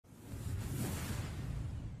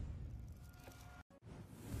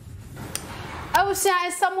Abusia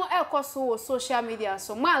is someone else social media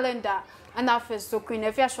so Malenda and Afia so Queen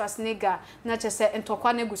Afia Schwarzenegger na chese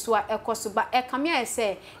ntokwa na gusua ekoso ba ekamia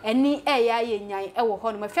ese eni eya yenyan ewo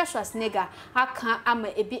ho no Afia Schwarzenegger aka ama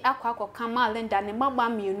ebi akwa Malenda ne maba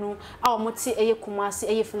mienu a omote eye Kumasi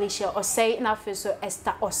eye Felicia Osei na Afia so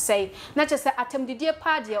Esther Osei na chese atemdidie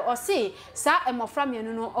paade Osei sa emofra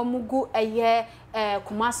mienu no omugu eye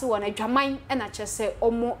Kumasi wona adwaman na chese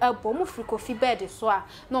omo ebo mu friko fi bed so a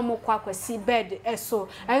na omo kwakwasi bed eso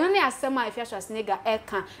eno ne asema Afia Schwarzenegger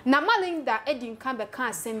eka na Malinda edin kan be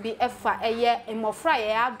kan sembi efa eye emofra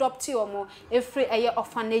ye adopti omo efri eye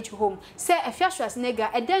orphanage home se Afia Schwarzenegger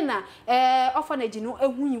edena orphanage no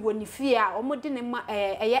ehunyi woni fie a omo de ne ma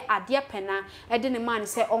eye ade pena ede ne man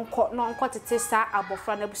se onko tete sa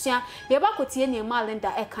abofra na busia ye ba kotie ne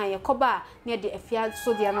Malinda eka ye koba ne de Afia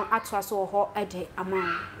so dia no atwa so ho ede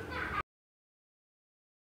amount.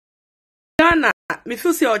 Ghana, me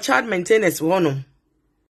feel say our child maintenance one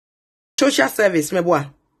social service me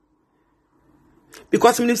boa.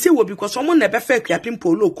 Because me say wo because someone never fair creating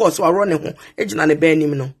polo course or run ho ejina ne be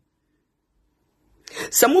nim no.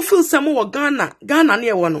 Some feel some wo Ghana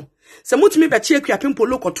ne wo no. Some to me be che creating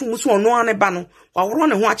polo ko to muso ono ane ba no wa run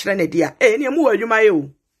ho a kire ne dia. Ne mu adwuma ye o.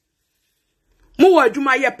 Mo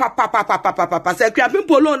adwuma ye papa se creating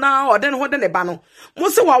polo na o den ho de ne ba no. Mo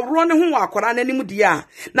se wa run ho wa akora na nim dia.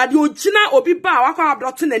 Na de ogina obi ba wa kwa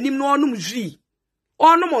abroto na nim no onum jwi.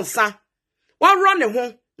 Onum nsa. Wa run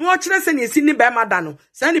ho no chere se ne si ni be ma da no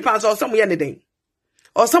se ni pa so some ye ne den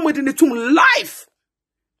or somebody ni tum life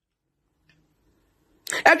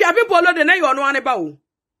e bia people lo de na yo no ane ba o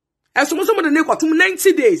e so mo de ne kwatum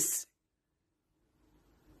 90 days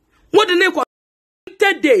mo de ne kwatum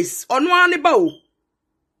 30 days ono ane ba o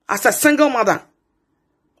as a single mother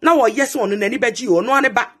na wo yes one na ni beji o no ane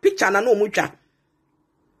ba picture na no mo twa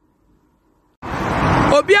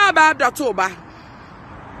obi aba dot ba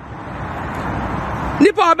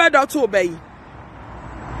nipa obedo to obey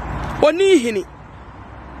oni hini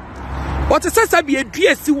what sesa bi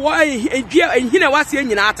edua si wo edua hina wase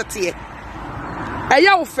anyina atete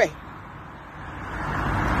eya wo fe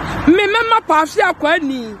me mema pa afi akwa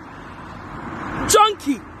ni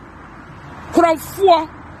junkie kromfo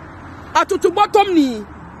atutu bottom ni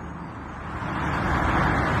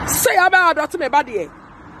say aba adot me ba de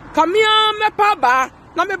kamia me pa ba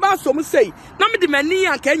na me ba so mu sei na me de mani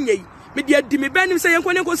anka nyei me dia di me benim say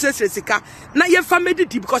yenko ne ko sesre sika na ye fa me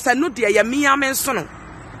di because I know dia ye me amenso no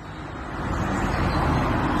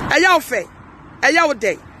eya ofe eya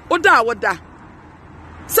ode oda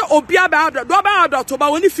se obi aba do to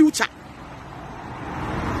ba woni future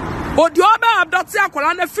odi oba abdot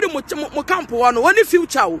akola na free mo camp wo no woni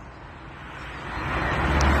future o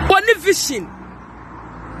woni vision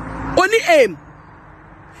woni aim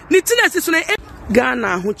ni tinesi so na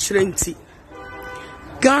Ghana ho kirenti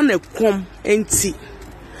Ghana kom enti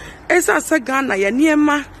esa sa Ghana ya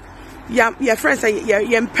niema ya friends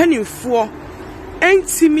ya mpanimfo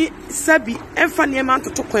enti mi sabi emfa niema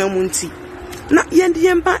ntoto kwan mu nti na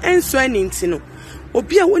ye mba enso ani nti no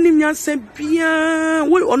obi a woni nyansa bia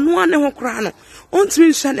wo ono ane ho kra no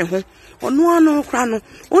ontimi nhwe ne ho ono ane ho kra no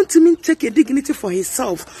ontimi take a dignity for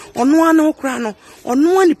himself ono ane ho kra no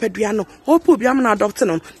ono ani padua no opo obi am na adopt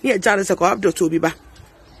no ne jare se ko adopt obi ba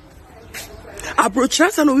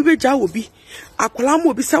abrochasa no wibe ja obi akola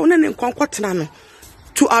mo obi sa wona ne nkonkotena no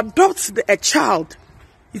to adopt a child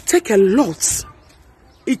it takes a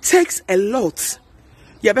lot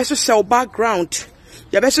you better show background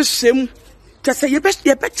you better shame just say you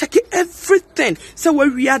better check everything so where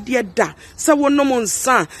we are there da so we no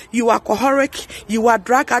monsa you are alcoholic you are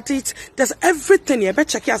drug addict there's everything you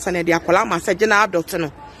better check as an dey akola ma say na adopt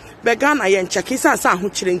no be Ghana ye check sa ho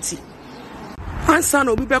kirenti ansa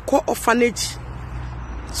no obi be call orphanage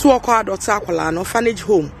so call adopt akola no orphanage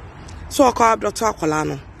home so call adopt akola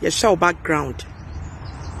no you show background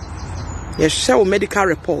you show medical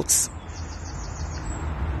reports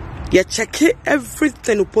you check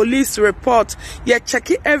everything police report you check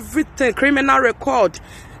everything criminal record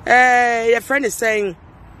your friend is saying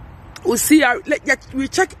we see we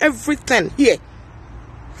check everything here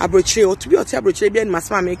abrochire o to be oti abrochire bi en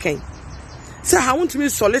masma making say I want to be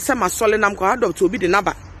solid say my solid nam ko adopt to be the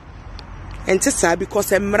number enti say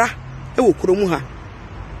because emra e wo kromu ha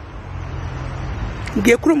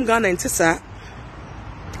ge krom Ghana enti say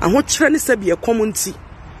aho kire ne say be community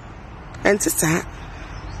enti say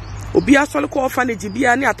obi asole ko orphanage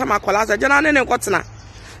bia ne atama akola za jana ne nkotena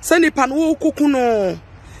se nipa no wo koku no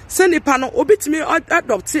se nipa no obitimi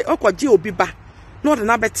adopt okoje obi ba no de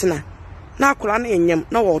na betena na akola na enyem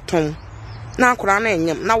na wo ton na akola na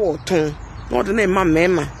enyem na wo ton no de na ma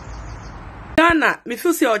mema Ghana, me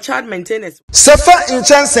feel say our child maintenance. Sefa in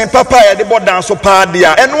chance and papa ya de bodan so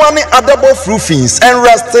padia and one adable roofings and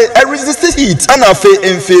rust and resist heat and a fe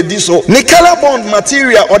and fe diso. Nicola bond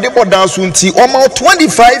material or de bodan sunti almost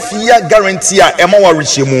 25-year guarantee a emawa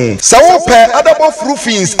richimu. Sawo pe adable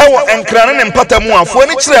roofings our and cranen and patamu for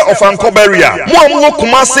an inch of Ancoberia. Muamu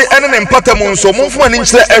Kumasi and an empatamun so move for an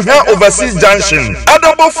inch overseas junction.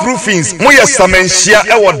 Adable roofings, Muya Samensia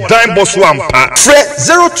our dime boss wampa. Fred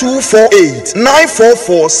 0248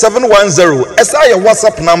 944-710. Esa your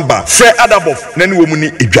WhatsApp number. Fred Adabov. Nani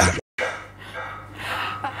womuni ija.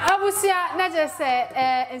 Abusia na je se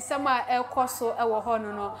nsema ekoso ewo ho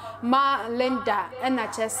no ma Linda na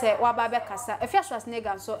che se wa ba be kasa Afia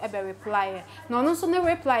Schwarzenegger so e be reply no no so ne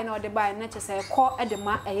reply na o de buy na che se ko e de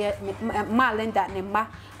ma Linda ne ma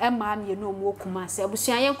e ma me no mu okuma se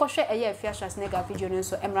abusia yen ko hwe e Afia Schwarzenegger video no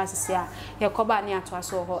so emra sese a ye ko ba ne ato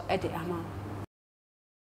aso ho e de ama.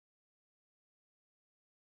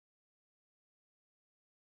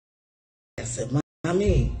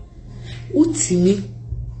 Mami, utimi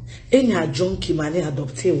enya junkie mani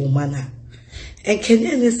adopte a woman and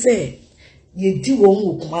can say ye di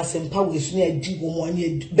wo kuma sempa we so na di wo mo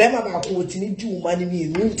ani be ma ba ko tini di wo mani mi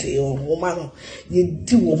nunte o woman ye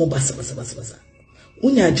di wo mo basa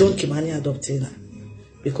unya junkie mani adopte na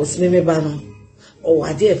because me ba no o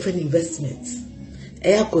ade a friend investment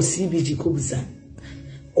e ya ko CBG ko bisa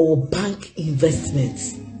or bank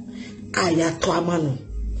investments aya to amano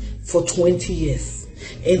for 20 years.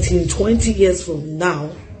 And in 20 years from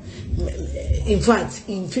now, in fact,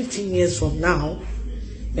 in 15 years from now,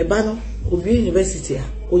 Mebano will be university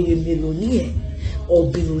or you millionaire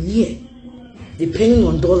or billionaire, depending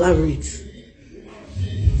on dollar rate.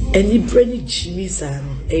 Any brainy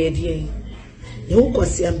chimisan, ADA. You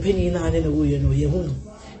kwasi ampeni na ane na uye no yehuno.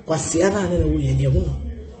 Kwasi ana ane na uye yehuno.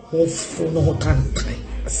 Hofu no hotankai.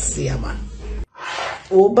 Siyama.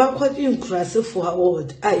 Oba kwadi nkrase for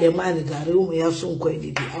award ayemani gare umu ya so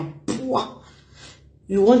nkwedi bi apoa.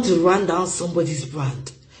 You want to run down somebody's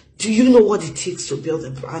brand. Do you know what it takes to build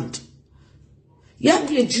a brand? Ya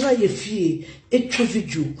di ejina ye fie etwa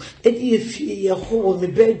video edi ye fie ye hall, me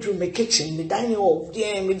bedroom, me kitchen, me dining hall,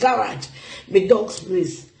 yeah, me garage, me dog's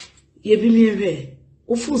place. Ye bi me we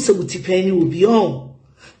ofu se butipeni obi on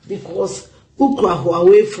because ukra ho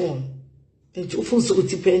away from enti ofu se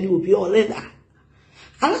butipeni obi on leda.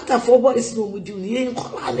 Alata for boys no mu di ni en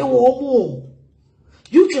kola ne wo mu.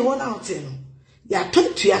 You can run out in. Ya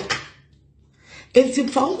ton to yaka. Enti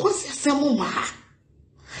fa nkosi asemu ma.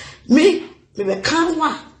 Me be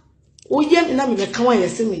kanwa. Oye me na me be kanwa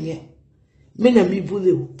yese menye. Me na me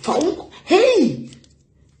bule o. Fa unko. Hey.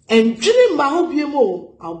 Entwene ma ho biem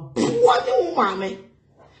o. Aboa ne wo maame.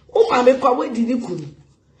 Wo maame kwa we di ni kunu.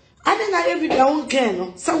 Ade na every day unke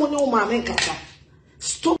no. Sa wo ne wo maame nkata.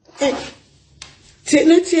 Stop. Hey.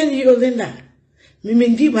 Tenetian you Linda.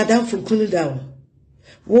 Mimindi madam from Kunida.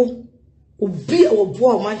 Wo obi a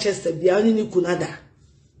wo Manchester bia oni ni kunada.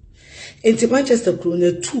 Enti Manchester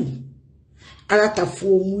krone 2. Alatafo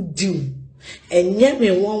mu diu. Enye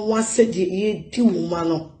me won wase de ye di wo ma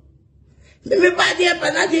no. Me ba de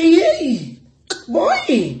pa na de ye. Boy.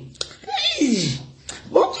 Hey.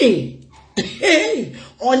 Boy. Hey.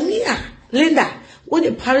 Onia Linda, what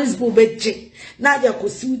the Paris bo beje. Na dia ko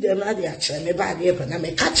siu dem na dia chere me ba de pa na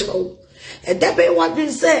me ka chere o. E da be what they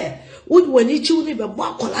say. Would when you chew me be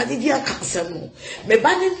akola de dia kansem no. Me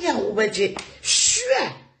ba ni a wo beje.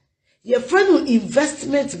 Sure. Your friend will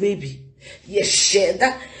investment baby. Ye share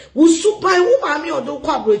that. Wo super wo ma me odo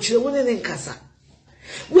kwa brochire wo ne nkasa.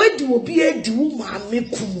 We di obi e di wo ma me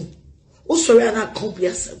kumu. Wo sori ana kan bi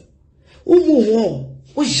asem. Wo mu ho.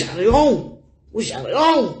 Wo jare on. Wo jare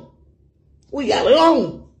on. Wo jare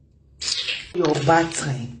on. Your bad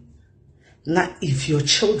time. Now, if your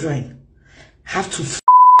children have to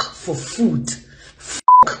for food,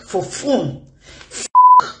 for phone,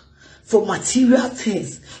 for material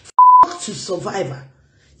things, to survive,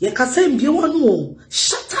 you can say, "Be one more."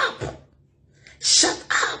 Shut up. Shut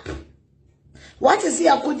up. What is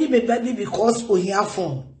here? Could me baby because we have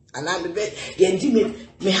phone and I'm a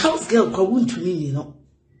me house girl come to me, you know.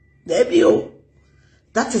 There be oh.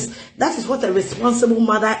 That is what a responsible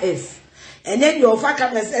mother is. And then your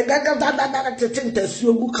father say, "That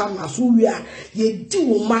you go come as we are. Ye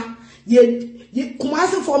do ma ye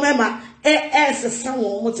kumase for mema.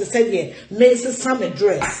 Someone to say ye may some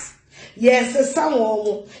dress. Yes,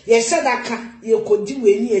 someone ye said that you could do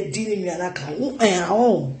any dealing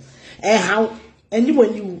how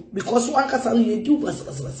anyone you because one can you do was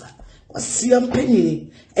see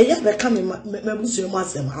penny and yet becoming my muscle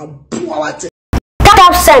how poor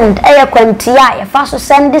send kwantia ye fa so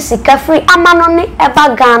send sika free amano ne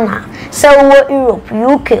eba Ghana se wo Europe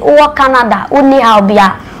UK wo Canada oni how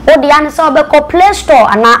bia wo de an se obeko Play Store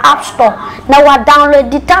ana App Store na wa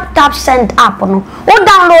download the tap send app no wo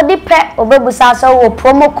download the pe obebusa se wo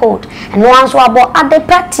promo code and once wo abo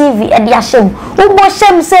Adepa TV e de ahyem wo bo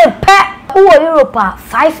shem se pe wo Europe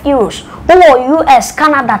 €5 wo US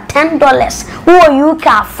Canada $10 wo UK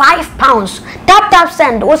 £5 tap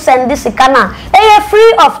send wo send this kana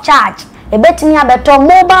free of charge e betimi abeto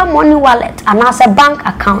mobile money wallet and as a bank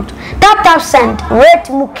account tap send rate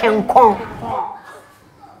mu kenkon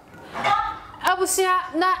abusia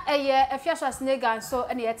na Afia Schwarzenegger so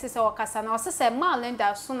ene yete se wakasa na se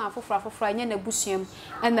Malinda so na fofora anya na busuam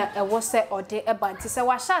ena ewo se ode eba nti se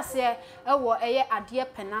wa hyase ewo ade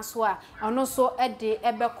pena so a ono so ede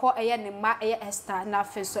ebekọ ne ma Esther na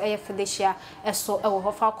afi so Felicia eso ewo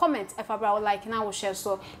ho fa comment efa bra like na wo share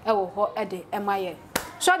so ewo ho ede emaye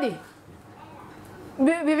shodi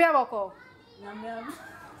bibi abako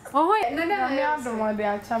oho na adom de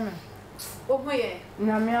achame oho ye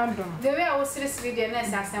nyame adom the way I was seriously the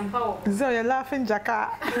nurse asempa wo so you laughing jaka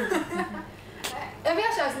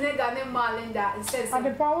Afia Schwarzenegger ne Malinda says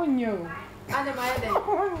Adepa wonyo ane ma yede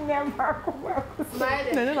nyama ko ma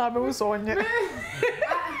yede ne na be wo so onye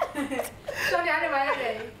so ni ane ma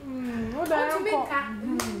yede o da ko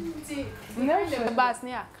ti ne bas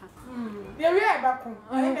ne aka ye wi e ba ko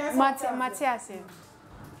Matias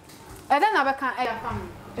eda na be kan e fam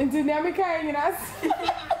nti ne me kan nyina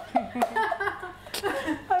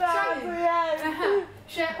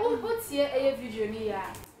she utie eye video ni ya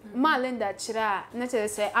Malinda chira na chere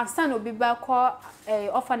say after obi ba ko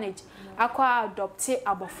orphanage akwa adopt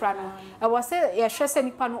abofra no e wo say ye hwe say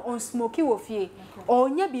nipa no on smoky wo fie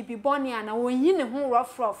onya bibi boni ana onyi ne ho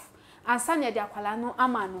rough ansa ne de akwala no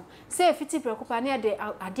ama no say fiti preocupa ne de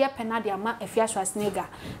ade pena de ama Afia Schwarzenegger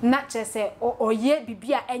na chere say oye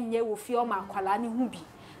bibi a enye wo fie o ma akwala ne hu bi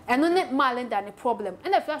eno ne Malinda ne problem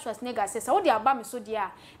ena Afia Schwarzenegger say so de aba me so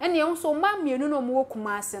dia ene ye so ma mienu no mo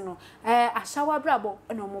kuma ase no ahyawa brabo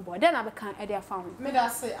eno mo bo de na be kan e de afa ho me da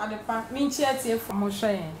say Adepa me nchi atie fo mo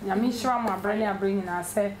hwe nya me hira mo abrani abrenyi na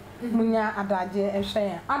say munya adaje e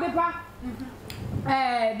hwe Adepa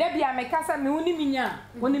da bia me kasa me woni minya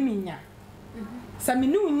woni minya sa me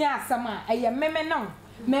nu nya asama eye meme no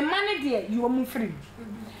me mane de yo mu free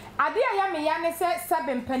ade aya me ya ne se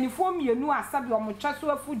sebe mpanifo mienu asabe omotwa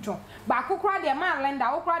so afudwo ba kokora de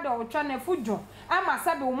Malinda okora de otwa na afudwo ama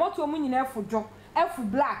sabe wo moto mu nyina afudwo afu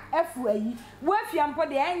black afu ayi wo afia mpo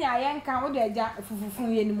de anya ayenka wo de agya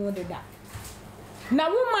afufufu ye ni mo de da na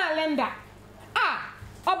wo Malinda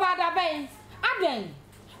obada ben aden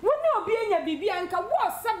woni obi enya bibia nka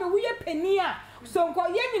wo sabe wo ye pani a so nko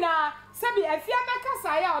ye nyina sabe Afia beka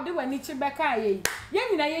sa ya ode wani chi beka ye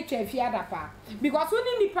nyina ye twa Afia dapa because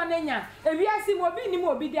woni nipa nanya ewiase mo obi ni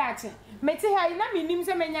mo obi de ache mete ha ina minim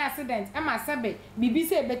se menya accident e ma sabe bibi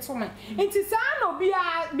se beto me nti sa na obi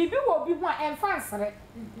a bibi wo obi ho a emfa nsere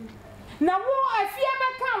na wo Afia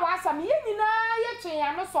beka wa asam ye nyina ye twa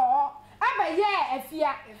ya no so aba ye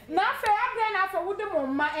Afia na afa adre na afa wo de mo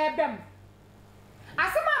ma ebem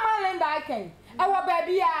asema Malinda aken ewo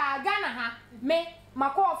baby a Ghana ha me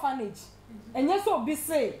mako orphanage enye so bi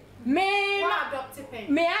say me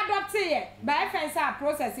adopt ye by fence a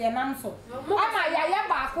process ye nam so ama ya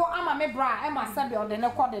ba ko ama me bra e ma sabe ode ne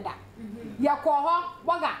kodeda ye ko ho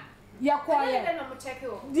boga ye ko ye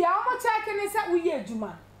dia omo check ni say uye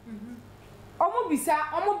adwuma omo bisa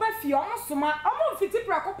omo ba fie omo soma omo fiti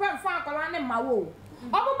prako pem fa akola ne mawo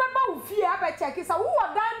omo ba ba u fie aba check say wo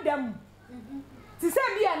dandam ti say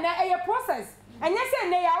bia na eye process enye say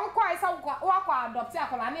ne ya wo kwa isa wo kwa adopt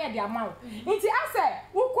akola na ye de amawo nti ase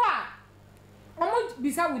wo kwa omo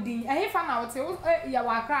bisa wudi ehefa na wote ya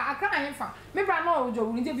wa akra ahefa me bra na o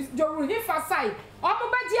jowu nti jowu hefa sai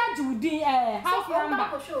omo ba ji ajudi house number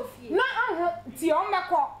na aho ti o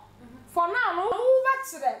meko for now no wo ba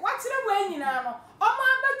kire wa kire wa nyina no omo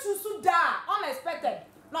abatu su da unexpected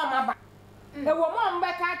no ma ba ewo mo mbe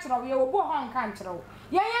ka kire wo ye wo bo ho nka kire wo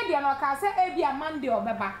ye de no ka say e bia Monday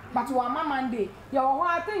obeba but wa ma Monday ye wo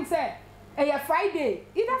I think say e Friday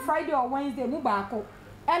either Friday or Wednesday mu ba ko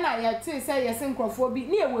e na ye ti say ye senkrofo bi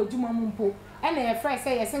na e wo adwuma mu mpo e na ye fresh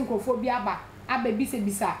say ye senkrofo bi aba bi se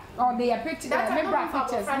bisa or the picture me bra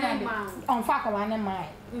pictures na on fa ko wane mai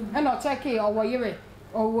e no check e owo yere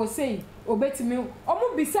owo say obetimi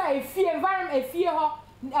omo bisa e fie environment e fie ho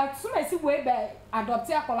asuma si we be adopt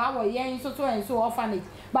akola wo yen so and so orphanage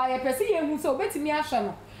ba ye pese ye hu so betimi ahwe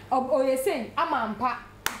no o ye say amampa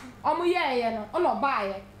omo ye no ono ba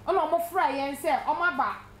ye ono mo fra yen say omo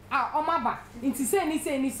aba nti say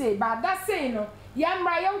ni say ba that say no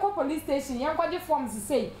Yamra yanko police station yanko je forms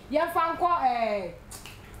say yamfa nko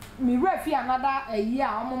mi refi another year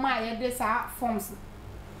omoma ye de sa forms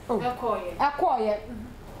ekoye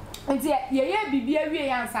nti ye bibia wie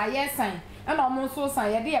yansa ye sign and omo so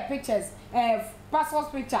sign ye de pictures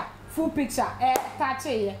passport picture full picture touch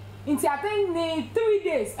ye nti I think ni 3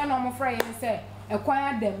 days and omo friend say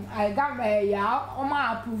acquire them I got ya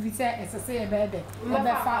oma approve say say e be de e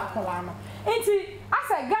be fa kola no nti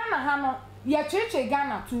asa Ghana ha no ye cheche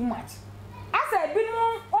Ghana too much asa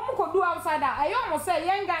binu omo ko do outside that I almost say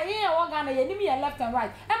yenga yen o Ghana ye nimi left and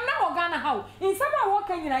right am na Ghana how in some work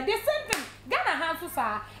nyina the same thing Ghana ha so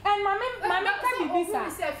sa and mama can be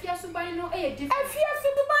bisa say Afia Suban no e different Afia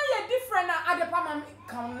Suban ye different na adepa mam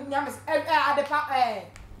kan nyames adepa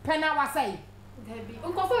pena wa say Debi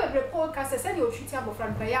unko fo bebre podcast say dey otwiti abofra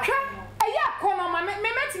mpa ya eya kono ma me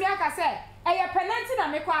metimi aka say eye penalty na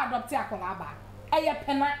me ko adopt akola ba eye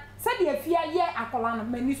pena say dey Afia ye akola no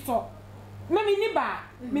mani so me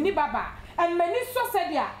ni baba and mani so say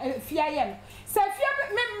dey Afia ye no say Afia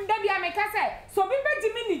me Debi ameka say so bi be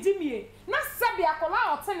jimi ni jimie na sabi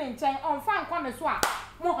akola o tene nchen onfa nko ne so a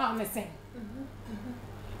mo ha me sen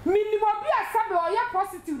minimo bi asabe o ye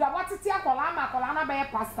prostitute da watete akola ma akola na be ye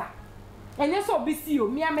pastor enye so bisio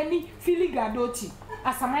mi amani filigadochi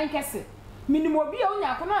asaman kese minimo bi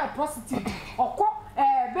onya ko na prostitute okọ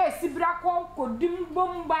be sibra ko dim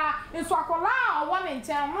bomba nso akola owo ne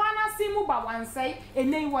nchen no anase mu ba wansai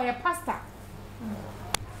enyi wo ye pastor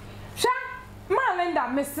sha malenda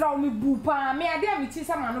mesra o mi bupa me ade am chi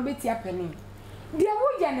sama no betia pani de wo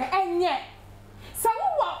ye ne enye sa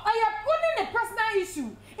wo aye oni ne personal issue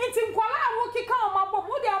nti nkwala wo kika o mabo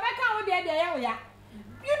wo de obeka wo de ye ya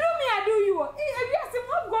you do me I do you if you see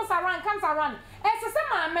what goes around comes around ese se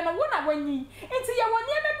ma me no wona wanyi nti ye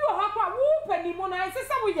woni e bi o ha kwa wo pani mo na ese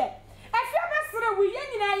se wo ye Afia besre wo ye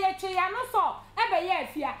nyina ye twe ya no so e be ye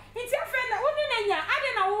Afia nti afa na woni na nya ade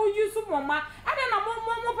na wo use moma ade na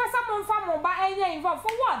mo pesa mo mfa mo ba enya involve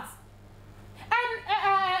for what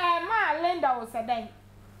and ma Linda was saying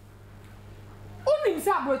unim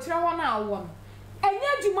se abrochire wona awo no enya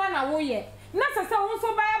adwuma na wo ye na sese wo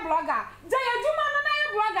so ba ya blogger je ya adwuma no na ya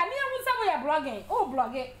blogger ni ehun se wo ya blogging o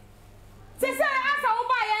blogger sese asa wo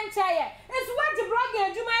ba ya nche ye esu wa di blogging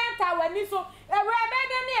adwuma ya ta wani so ewe be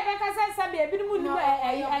de ni e be ka se se be bi mu ni na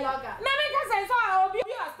me ka se so obi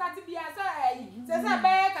o start bi so sese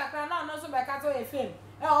be kakra na no so be ka to e fame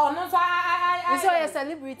no so so a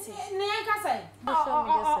celebrity ni en ka se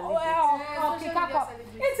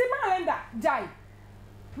it's Malenda jai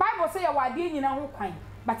Bible say ya wade nyina ho kwan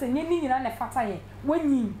but enye ni nyina na fata ye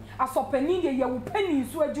wanyi asopani de ye wo pani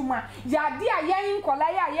so adwuma ya de a ye nkola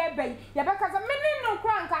ya ye bai ye be kaza me ni no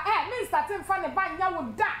kwan ka me starting fa ne ba nya wo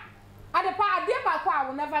da ade pa ade ba kwa I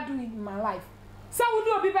will never do it in my life so wo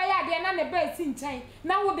do obi ba ya de na ne ba si nchen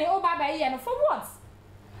na wo de o ba ba ye no for what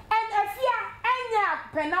and Afia enya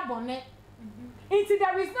pena bone into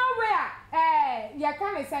there is nowhere you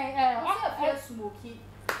can say Afia smoky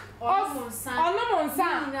ono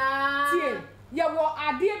monsa tie ye wo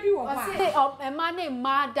ade bi wo ba say ema na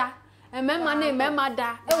emada emema na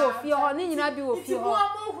ememada e wo fie ho ni nyina bi wo fie ho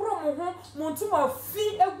mo huru mo ho mo ntuma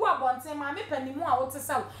fi egu abonten ma me panimu a wo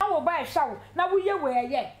tesaw na wo ba ehwa wo na wo ye we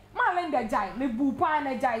ye Malenda jai me bu pa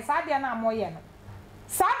na jai sa de na mo ye no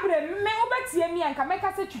sabre me obetie mi anka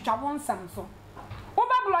meka se twitwa won sam so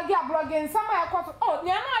oba blogging sama ekoto oh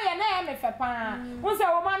ne na ye na ye me fe pa won se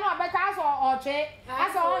wo ma no abeka aso oche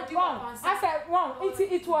aso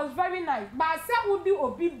it was very nice but say would be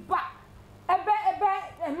obi ba ebe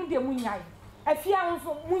eni de munyai Afia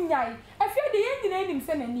nso munyai Afia de ye nyina enim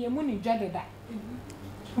se na ne emu ni dwededa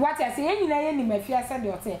what I say ye nyina ye nim Afia se de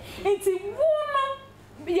ote enti wo no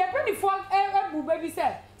ye pedi for ebu baby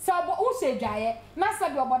say so wo se dwaye na se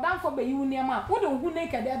de obodanfo be yiwu ne ma wo de hu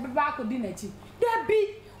naked e ba ko di na chi there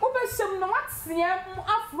be wo be sem no watia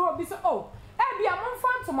afro bi so oh e bia mo mfa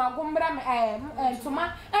ntoma gombra me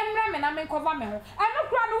ntoma emra me na me cover me ho eno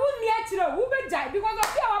kura no wo ni akire wo be jai because of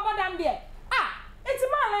fear abodam there it's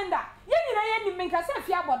Malenda ye nyina ye ni menka se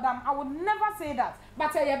Afia abodam I would never say that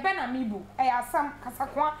but ye be na mibu asam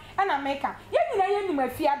kasakwa na meka ye nyina ye ni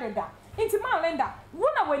Afia deda it's Malenda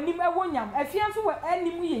wona wanim ewonyam Afia nso wa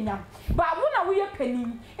anim ye nyam ba wona wo ye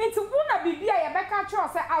panim it's wona bibia ye beka tro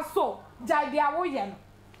se aso jai dia wo ye no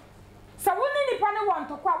sa woni nipa ne won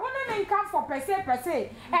to kwa woni ne nka for pese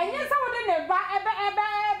enye sa woni ne ba ebe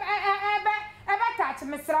touch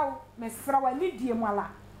mesrawo ni die mwala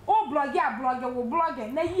o blogger wo blogger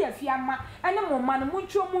na yi Afia ma ene mo ma no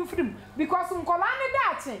muncho mumfrim because nkola ne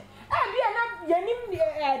dache bia na yanim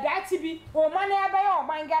dachi bi o mane ebe ya o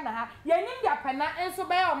manga na ha yanim ya pena enso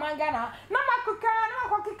be ya o manga na na makoka na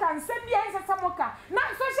makokika nsem bia ensa samoka na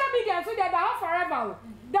social media so they are forever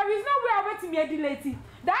there is no way about me delete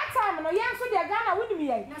that time no yen so they Ghana wouldn't me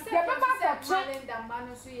ye the papa for calendar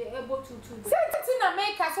man so you able to say na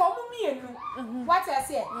make us omumienu what I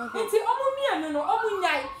say nti omumienu no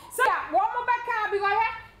omunyai so wo mo beka bi go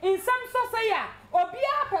in some society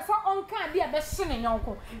obia person onka dia be hye ne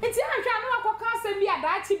nyonko nti anhwa no akoka asem bia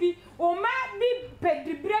dachi bi o ma bi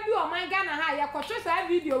pedibre bi o man Ghana ha ye kwohwe sa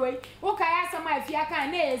video we wo ka ya asem Afia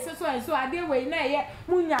kan na ese so ade we na ye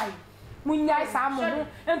munyai sa mo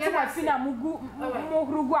enti wasi na mugu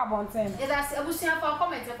mohrugu abonten that's abusia for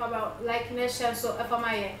comment about like nation so if am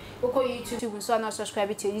I go YouTube so na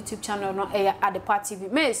subscribe to YouTube channel no Adepa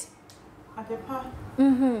TV miss Adepa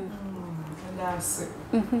that's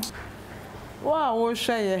wow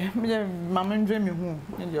share me mama ndwe me hu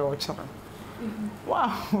ne de o chara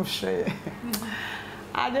wow share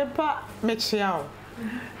Adepa me chia o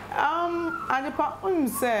Adepa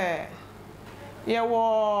say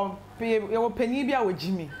yewo pani bia wo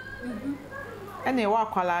jimi ene wa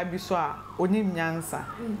kwala bi so a onim nyansa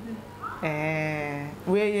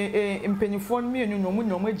we mpanifo mi enu no mu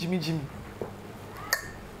no ma jimi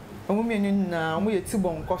omu mi enu na omu yeti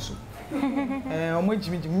bon koso omu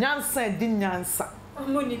jimi nyansa di nyansa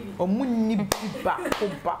omu ni ba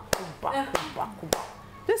kuba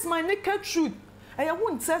this my naked truth aya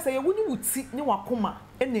won say say wo ni wuti ni wakoma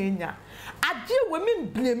ena enya ade we mi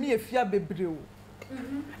blame Afia bebreo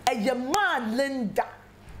eye man Linda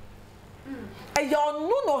eye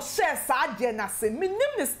onu no share sa ade na se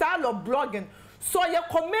minim ni style of blogging so ye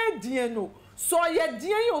comedian no so ye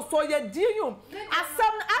dien yo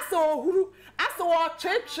asam asa ohuru asa wo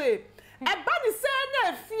cheche eba ni se na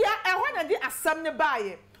Afia ehwa na di asam ne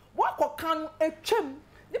baaye wakokan etwam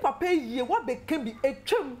ni papa yie wa bekan bi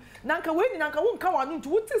etwam nanka we ni nanka wo nka wanu ntu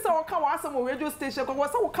wuti se wo ka wa asam o radio station ko wo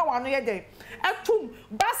se wo ka wanu ye den etum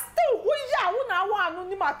but still wo ya wo na wa anu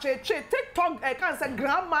ni ma cheche TikTok kan say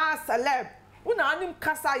grandma celeb wo na anim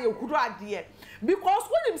kasa ye huru ade because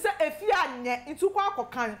when him say Afia nye itu kwa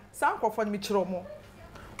akokan san kofo ni mi kire mo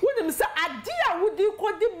when him say ade a wo di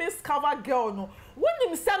ko di miss cover girl no when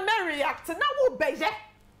him say me react na wo beye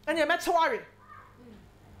and ye me cheware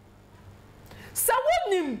sa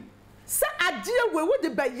wonim sa ade we wo de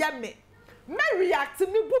beye me react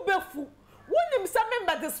me bubefu wonim sa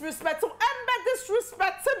me disrespect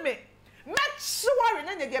me cheware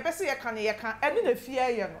na nye de be se ye kan enu na Afia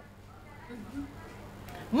ye no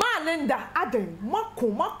ma Linda aden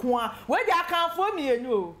mako a we de akanfo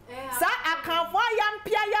mienu o sa akanfo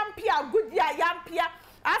yampia gudia yampia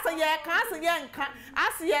asa ye kan asa ye nka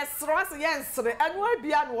asa ye sro asa ye nsre anu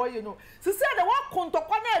abia no ye no se se de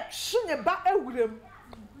wakontokwa na atwi ne ba awurem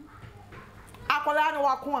akola no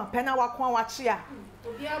wako a pena wako a wache a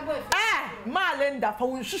ma Linda fa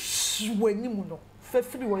wonhwehwe wanim no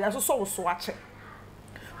fafiri wo ya so wo so ache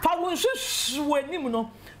fa wonhwehwe wanim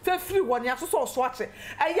no fafiri wo ya so so ache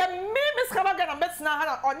eye me miskaba ga na betina ha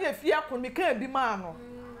na oni Afia kon mi kan bi ma no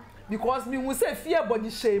because me hu se Afia body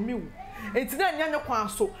shame wu enti na nya kwa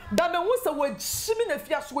so da me hu se wajimi na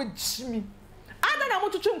Afia so wajimi ada na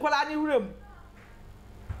motutu nkola ni wuram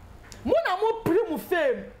mu na mo prim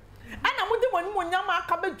fame ana mo de mo nyama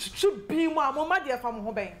aka be twitwi bi mu a mo ma de fa mo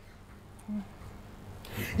ho ben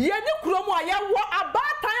ye ni kuro mu a ye wo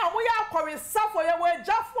abatan a mo ya akore safo ye wo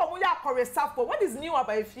ajafo mo ya akore safo what is new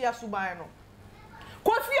about Afia suban no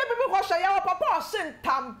ko Afia bi ko hwa ye wo papa o shin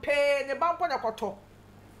tampe ne bampo ne koto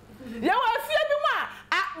ye wo Afia bi ma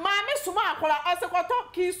maame suma akola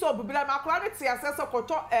osekoto ki so bibira ma akola ne ti asese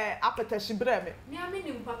koto apetashi bra me me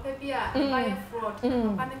nim papa bi a buy fraud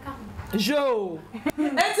papa ne ka jo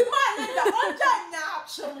enti ma ne da onja nya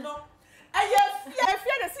achim no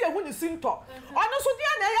Afia de se ehu ni sinto ono so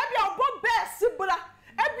dia na ya bia obo best bra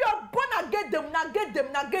e bia obo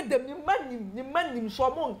na gedem ni manim so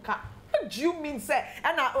mo nka. What do you mean say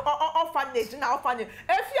na orphanage na orphanage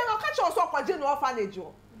Afia no ka che so kwaje no orphanage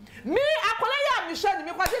o me akola ya mi hwe ni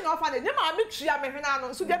me kwaje no orphanage ni ma me twia me hwe na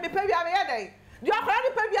no so dia me pa bia me ye dai dia akola ni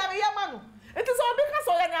pa bia me ye ma no it is all because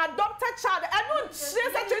of an adopted child and no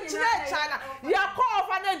chase such a China ya call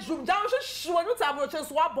orphanage room down so no table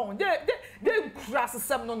chase wa bon they grass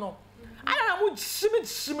sem no ana mo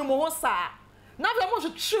chimi mo sa na be mo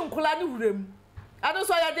twi nkola ni wurem ado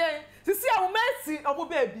so ya den sisi a wo mercy obo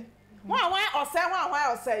baby wan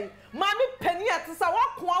osei ma me pani atisa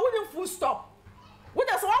wa ko a wo full stop we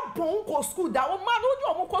just want bon school that one man who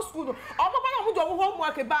do go school no man who do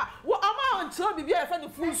homework ba wo ama until be here for the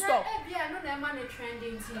full stop no man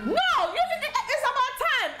trending thing no it's about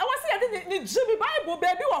time I was say the Jimmy Bible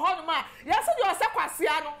baby wo ho no ma yes you say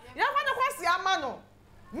kwasia no ya fa ne kwasia ma no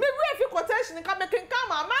me refi quotation can make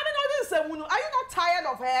come am no this say are you not tired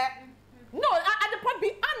of her no at the point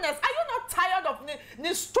be honest are you not tired of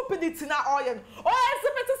the stupidity na oil or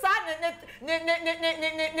exhibit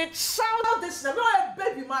ne child this no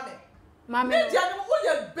baby mommy me dia no wo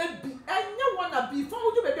baby enye wanna be for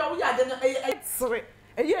you baby wo ya de sorry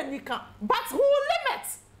nika but who limit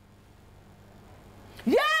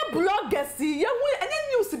yeah bloggers ye hu any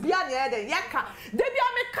news bia na de ye ka de bia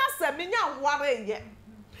me kasa me nya nware ye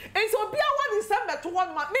and so bia one is send to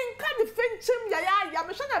one man me nka de fenchim ya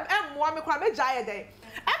me hwe na emmoa me kwa me jaye de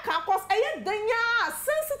I can cause a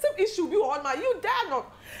sensitive issue be on my you dare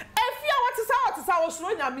not. If you what is our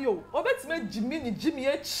slow yamio, or bet me Jimmy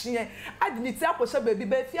I didn't tell baby,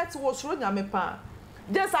 but if you was slow yamipa.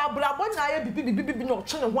 Just our blabon I be no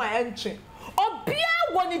channel one entry. Or beer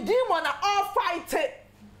one demon all fight it.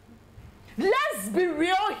 Let's be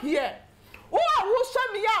real here. Oh, who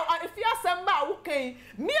show me out if you are somebody okay.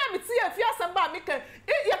 Me and me see if you are somebody you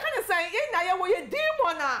can't say in a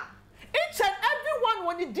demon. Each and everyone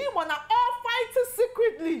when the demon are all fighting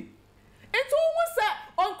secretly. It's almost a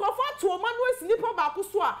uncle to a man who is nipper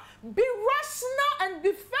bakuswa. Be rational and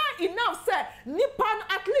be fair enough, sir. Nippon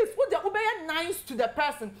at least would the obey nice to the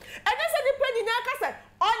person. And that's a depending say,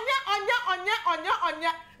 onya.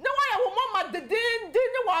 No why I will mama the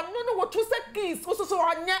didn't want no what to say keys, also so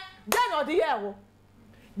onya, then or the yawo.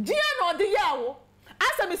 Dear or the yawo.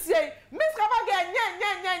 As I say, Miss Kavaga,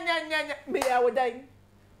 me I would die.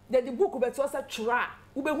 The book of was a try,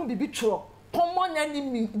 ube who be true. Common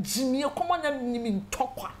enemy, Jimmy, common enemy,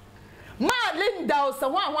 Tokwa. Ma Linda, so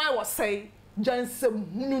one I was say, Jansen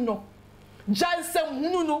Muno.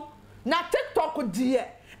 Na TikTok dear.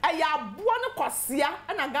 I have one cosia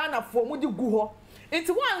and a Ghana for Moody Guho. It's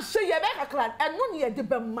one say your back a clan and no near the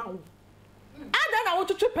Bemau. And then I want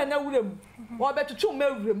to trip and a room, or better to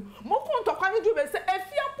mail room. More contact can you do say,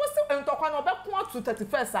 if you are possible and talk on about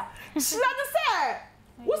 31st. Slap say.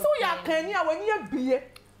 What's all your Kenya when you be?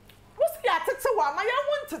 What's your text? Why I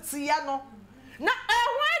want to see ya no? Now,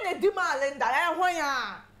 I want a demand that I want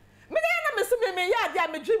ya. Me, I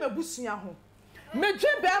am a dream of bushing ya home. Me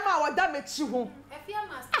dream Bama or damage you home. If you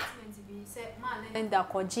must to be said, Marlin, that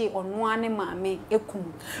Koji on one mammy,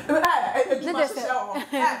 Ekum.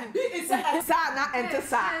 It's a sana and to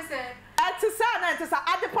sa. At Tisana and to sa.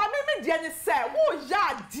 At the Pammy, Jenny said, oh,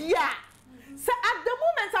 ya, dear. Say at the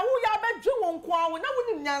moment I will ya be Jew on Kwa when I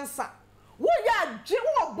wouldn't answer. Wo ya Jew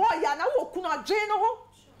or boy ya na wo kuna Jane ho.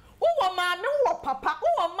 Wo mama wo papa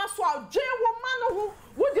wo maswa Jane wo man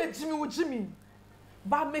wo de Jimmy.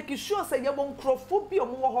 But making sure say you won't crophobia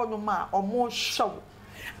mo ho no ma or more show.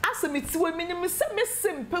 As me ti we minim say me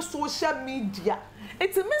simple social media.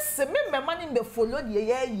 It me money be follow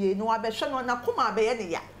ye no abehwe no na koma be ye ne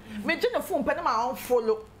ya. Me je ne phone pe na ma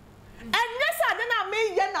follow. And yes, I didn't mean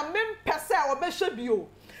yen a men per se or beshabio.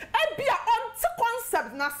 And be on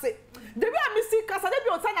concept nasi. The way I see Casa de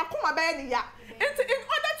Biotana Kuma Benia. In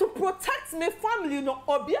order to protect my family, no,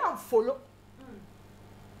 or be and follow.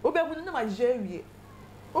 Obe wouldn't know my jerry.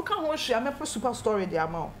 O can't wash your me super story the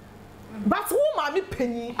amount. But who mammy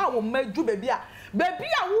penny, I will make you baby. Baby,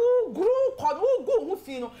 who grew con who go who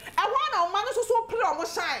fino. I want our man so play or more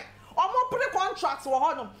shine. Or more play contracts or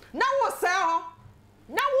honor. Now was sell.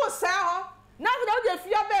 Now was sell. Now without the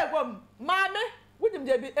fear beg mammy, with him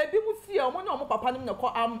there be a bit with fear, one or papa no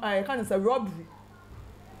call I can't say robbery.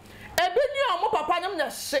 A bit near more papa no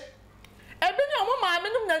shit. A bit near more mammy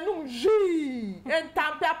no gee, and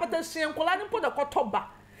tamper apathy and colani put a cotoba.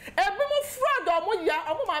 A bit more fraud or more ya,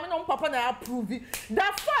 or mammy no papa na approve it.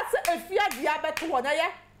 That fast a fear the abbot one,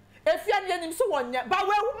 if you are him so one yet, but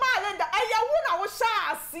where Marlanda, I was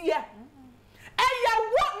shy, see ya. I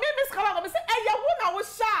want me, Miss Cavagam, say, I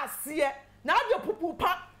was shy, see ya. Now your poo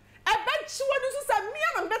pop. I bet you want to say, me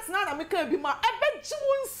and that's not a make be my. I bet you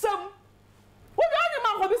want some. What do you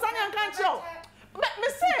want to be can't show? Let me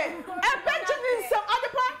say, I bet you need some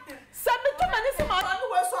other part. Send me to many some other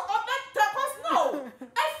so I bet us no.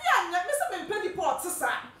 I fear that Mr. Penny Port,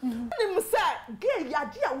 sir. Him say, gay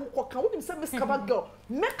yadia who can with him say, Miss Cavago,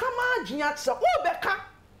 make a margin at so, oh, Becca.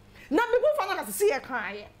 Now me go find out to see a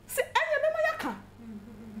cry. See, any member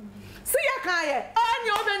see a cry. Oh,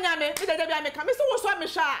 you Benyame, the Becca, Mr. Was me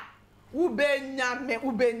sha.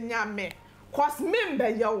 Ubenyame. Cause member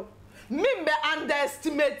yo. Member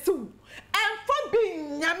underestimate too. And for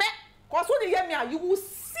being Yame, cause when you hear me, you will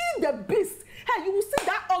see the beast. hey, you will see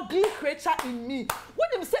that ugly creature in me. When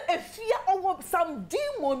them say a fear of some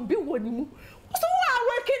demon be with you. So who are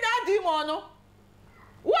working that demon? No?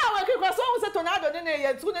 Who are working because someone said tornado in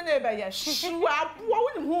a two neighbor? Yes, who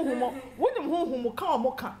wouldn't whom come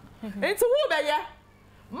mocha. It's a woman, yeah.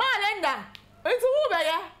 Malenda, it's a woman,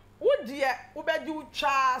 yeah. Would dear, who bed you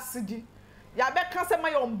Chaaii? Ya be kan say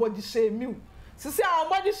my own body shame you. Sisi our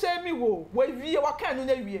body shame me wo. We wie wa kan no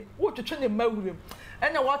na wie. Wo twetwe ne mawurem.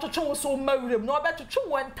 Ena wa twetwe wo so mawurem. Na obe twetwe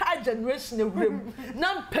wo entire generation ewurem.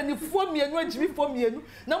 Na mpanifo mienu agibifo mienu.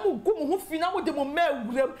 Na mu gu mu ho fi na mu de mu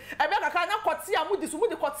mawurem. Ebe kaka na kote a mu di so mu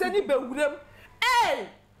de kote ni bewurem. Eh!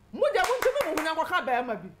 Mu de mu ntimi mu hunya kwaka ba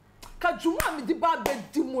ma bi. Ka juma mi di ba be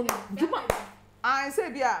di mu no. Juma I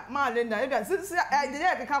say bia Malenda ebe sisi I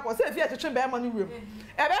dey kaka ko say Afia twetwe ba ma no wurem.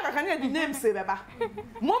 Ebe kaka na di name say beba.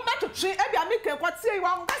 Mo meto twe ebe ameke kwatie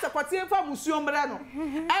wa nka se kwatie fa musuo mre no.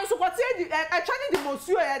 Enso kwatie di atwa ni di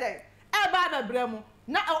musuo ye dey. Eba na bre mu.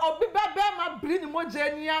 Na obi beba ma bri ni mo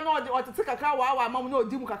jania na otete kaka wa ma mu na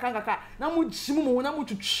odi mu kaka na mu jimu mu na mu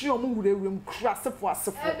twetwe o mu wurewurem kura sefo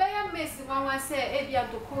asefo. Ebe ya mesi wa say ebe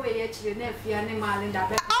adoko we ye chire na Afia ne Malenda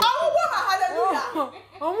be. Hallelujah.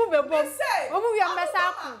 Omu bebo. Omu ya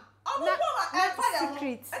mesa ku.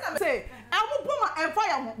 Secret. And I say, I will put my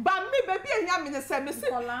empire, but me baby and yammy the same. I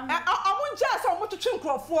won't just so much to chink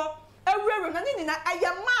for a rearing and I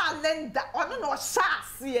am Malenda or no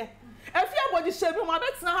Chaaii. If you body shame you, my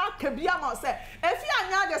bet's not how can be a mouse. If you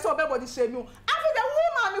are not just so body shame you, after the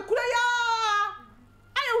woman,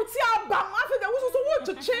 I would see a bam after the was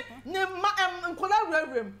so to check near my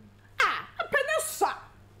collaboratorium. Ah, a penny.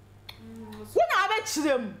 When I bet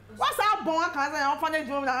them, what's our born can say, I'm funny.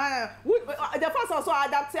 The first also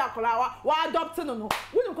adapt to a color, why adopting no,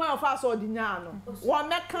 wouldn't call fast or dinano. One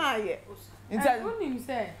Mackay. Instead, him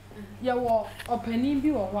say, you walk or penny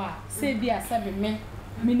be or what, say be a 7 men,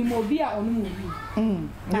 minimum beer or no movie.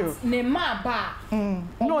 Name my bar.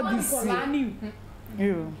 No, this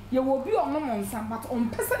you will be on no monster, but on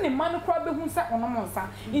person in man crab who sat on a monster.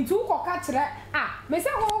 Into or catch that. Ah, Miss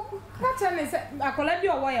catch and I collect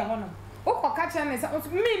your wire honor. O catch and me,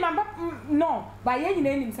 no, by any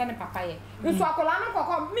name in Santa Papa. You saw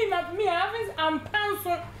Colana, me, I'm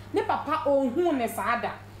pencil, ne papa or who ne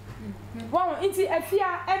sada. Well, into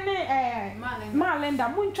Afia and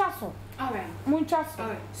Malenda, Munchasso. All right,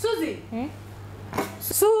 Munchasso. Susie.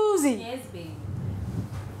 Susie. Yes, babe.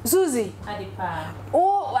 Susie. Adipa.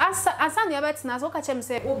 Oh, as an yabet nas, what catch him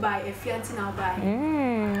say, oh, buy a fianti now buy.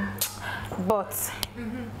 But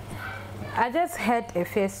I just heard a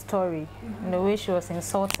fair story. The way she was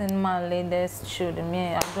insulting Malenda's children.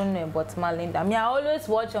 Me, I don't know about Malenda. I mean, I always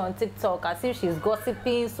watch her on TikTok as if she's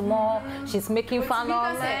gossiping small, she's making fun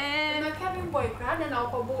of me.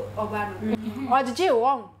 Or did you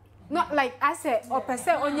wrong? Not like I said, or per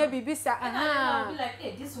se on your bibisa. I'll be like,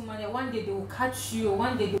 hey, this woman, one day they will catch you,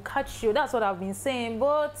 one day they will catch you. That's what I've been saying.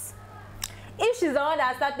 But if she's the one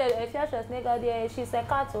that started, Afia Schwarzenegger there, she's a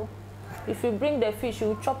cattle. If you bring the fish, you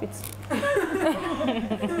will chop it. That's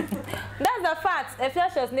the fact. Afia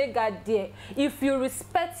Schwarzenegger there. If you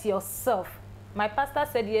respect yourself, my pastor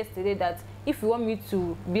said yesterday that if you want me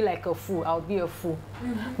to be like a fool, I'll be a fool.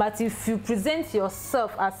 But if you present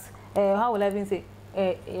yourself as, how will I even say,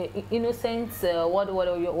 innocent,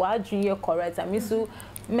 what junior correct, I mean, so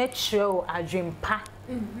make sure I dream pa.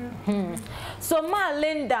 So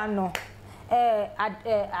Malenda no.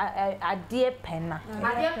 A dear penna.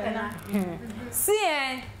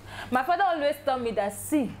 See, my father always told me that,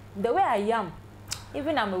 see, the way I am,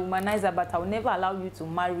 even I'm a womanizer, but I'll never allow you to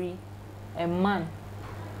marry a man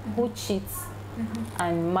who cheats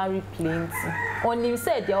and marry plenty. Only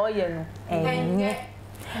said the oil,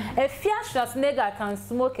 Afia Schwarzenegger can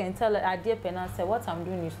smoke and tell a dear penna, say, what I'm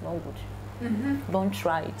doing is not good. Don't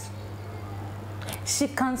try it. She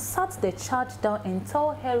can sat the child down and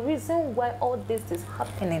tell her reason why all this is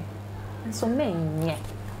happening. So, man,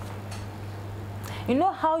 you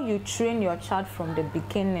know how you train your child from the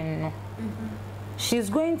beginning. She's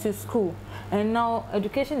going to school, and now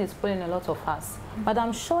education is pulling a lot of us. But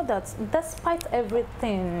I'm sure that despite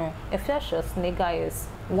everything, Afia Schwarzenegger is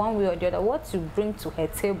one way or the other. What you bring to her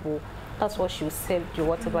table, that's what she will serve you,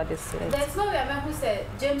 whatever they say. There's no woman who said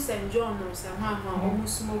James and John or someone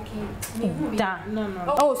smoking.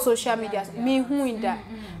 No. Oh, social media. Me who in that.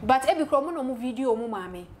 But every chromo no video,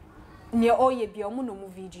 mommy. Near all ye be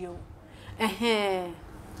no video.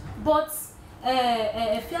 But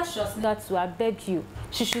Afia Schwarzenegger, to I beg you,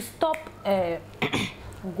 she should stop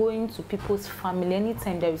going to people's family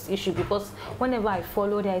anytime there is issue, because whenever I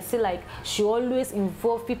follow her, I see like she always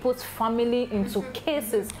involve people's family into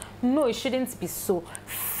cases. No, it shouldn't be so.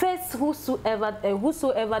 First, whosoever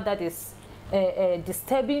that is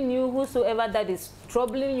disturbing you, whosoever that is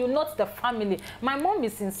troubling you, not the family. My mom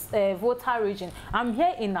is in Volta region. I'm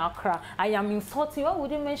here in Accra. I am insulting. Why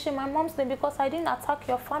would you mention my mom's name? Because I didn't attack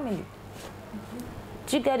your family.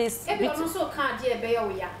 Do you get this? Also can't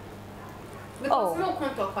because no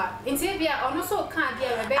contact.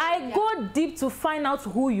 I go deep to find out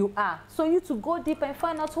who you are. So you to go deep and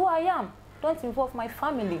find out who I am. Don't involve my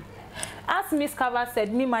family. As Miss Carver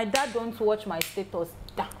said, me, my dad don't watch my status.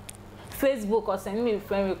 Facebook or send me a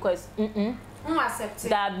friend request.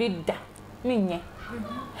 That be da. Me.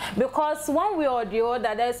 Because one way or the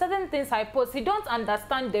other, there are certain things I post. He don't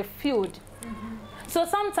understand the field. So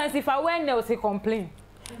sometimes if I wear nails, he complain.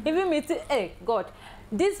 Even me, hey, God,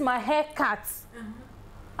 this my haircut.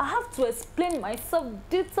 I have to explain myself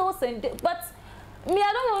details but me,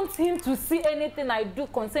 I don't want him to see anything I do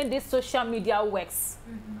concerning this social media works.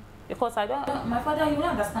 Because I don't. My father, you don't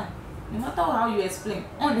understand. No matter how you explain,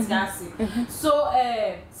 on So,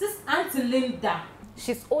 sis Auntie Linda,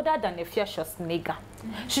 she's older than Afia Schwarzenegger.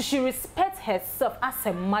 She should respect herself as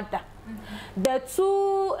a mother. The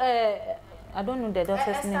two, I don't know the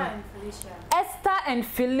daughter's name. Esther and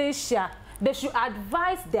Felicia. They should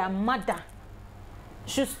advise their mother.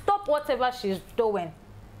 Should stop whatever she's doing.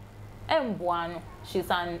 And Buano, she's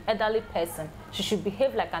an elderly person. She should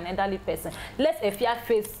behave like an elderly person. Let Afia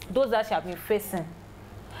face those that she have been facing.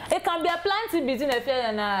 It can be a planting between Afia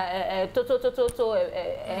and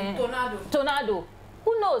tornado.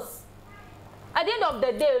 Who knows? At the end of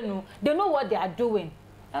the day, they know what they are doing.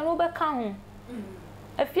 And nobody can.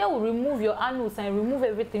 Afia will remove your anus and remove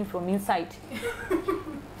everything from inside.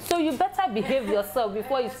 So you better behave yourself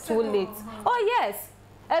before it's too late. Oh yes.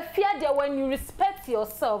 Afia, there when you respect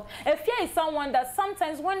yourself. Afia is someone that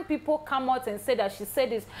sometimes when people come out and say that she said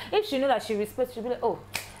this, if she know that she respects, she'll be like, oh,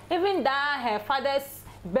 even that her father's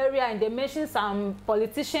burial and they mentioned some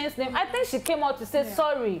politician's name, I think she came out to say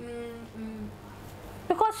sorry.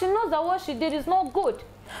 Because she knows that what she did is not good.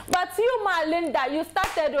 But you, my Linda, you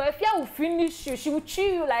started, Afia will finish you. She will chew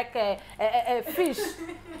you like a fish.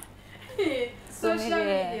 Social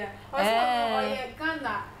media. Also,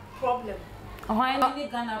 Ghana problem.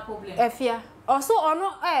 Ghana problem. Afia. Also,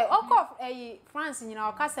 France, you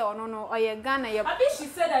know, Ghana. I think she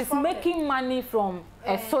said that it's making money from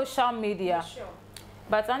social media. Sure.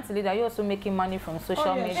 But Auntie Linda, you're also making money from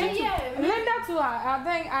social media. Yeah, Linda too. I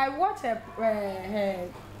think I watched her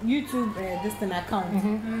YouTube this thing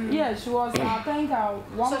account. Yeah, she was. I think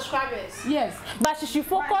one subscribers. Yes, but she should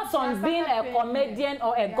focus on being a comedian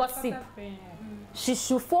or a gossip. She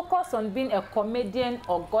should focus on being a comedian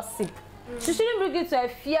or gossip. She shouldn't bring it to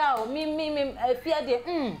Afia or me, Afia de.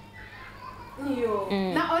 Yo.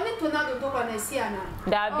 Now only tornado do on Siana.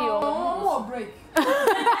 That be more break.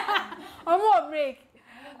 More break.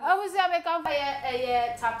 I was a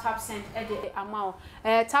tap send edit amount.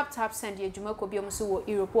 Tap send ye Jumako be almost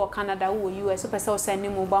Europe or Canada or US. So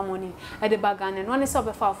sending mobile money at the bag and one is up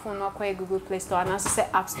a phone or Google Play Store and also say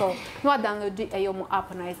App Store. No download the Ayomo app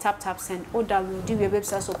and I tap send or download the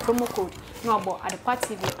website so promo code no about at the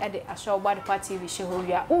party TV at the show by the party TV show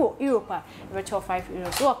here. Oh, Europe, virtual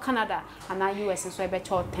 €5 or Canada and now US is so I bet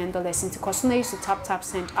you $10 into cost. No use to tap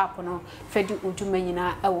send app on Fedu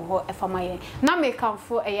Ujumenina or FMI. Now make come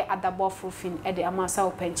for at the buffroofing at the Amasa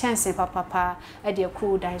open chance papa at the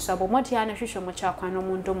crew dinosaur but Motiana Fisher Mocha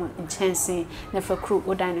Quanomondo and chancing never crew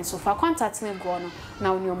or dinosaur for contact me gone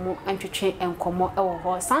now no more entry and come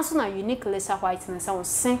or Samson a unique Lisa White and sound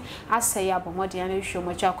sing as say about Modiana Fisher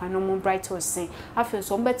Mocha Quanomon bright or sing. I feel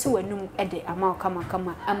so better when no at the Ama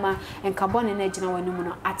Ama and Carbon and Egina when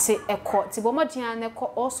no at a court Tibomotiana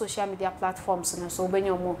all social media platforms and so when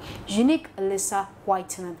you're more unique Lisa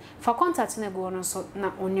Whitening for contact me go so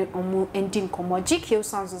now only ending como GQ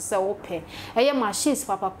sounds so open. Machines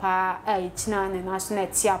papa tina and national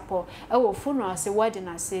tiapo. Funeral say wedding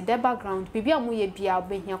I say the background bibia muye bia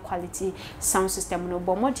be here quality sound system no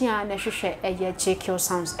but modia na hwehwe GQ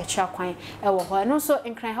sounds a chakwan no so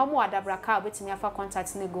nkran ha mo adabraka betimi afa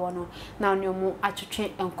contact ne go no na onyomu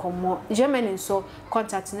atwetwe enkomo Germany so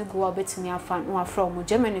contact ne go betimi afa no afro mo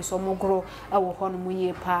Germany so mo gro ho no mu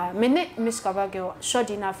ye pa me ne Miss Kavagel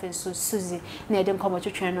shodi na fe so Suzy na ede nkomo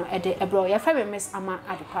twetwe no ede ebro ya fa Miss Ama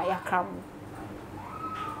Adepa ya kram